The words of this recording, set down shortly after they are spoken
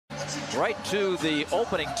right to the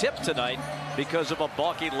opening tip tonight because of a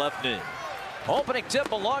balky left knee. Opening tip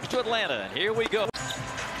belongs to Atlanta, and here we go.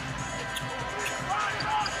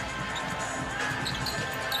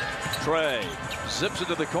 Trey zips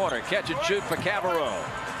into the corner, catch and shoot for Cabarro.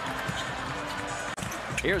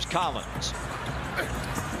 Here's Collins.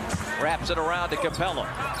 Wraps it around to Capella.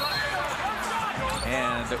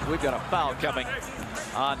 And we've got a foul coming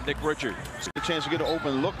on Nick Richards. A chance to get an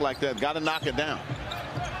open look like that. Got to knock it down.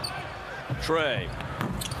 Trey.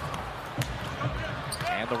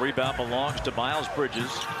 And the rebound belongs to Miles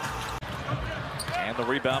Bridges. And the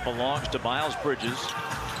rebound belongs to Miles Bridges.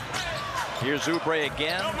 Here's Oubre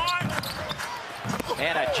again.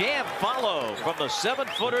 And a jam follow from the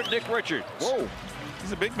 7-footer Nick Richards. Whoa,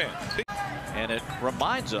 he's a big man. And it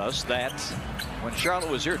reminds us that when Charlotte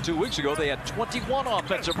was here 2 weeks ago, they had 21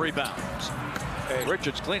 offensive rebounds. Hey.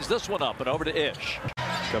 Richards cleans this one up and over to Ish.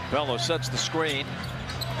 Capello sets the screen.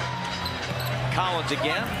 Collins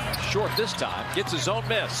again, short this time, gets his own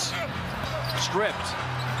miss. Stripped,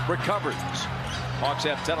 recovers. Hawks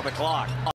have 10 on the clock.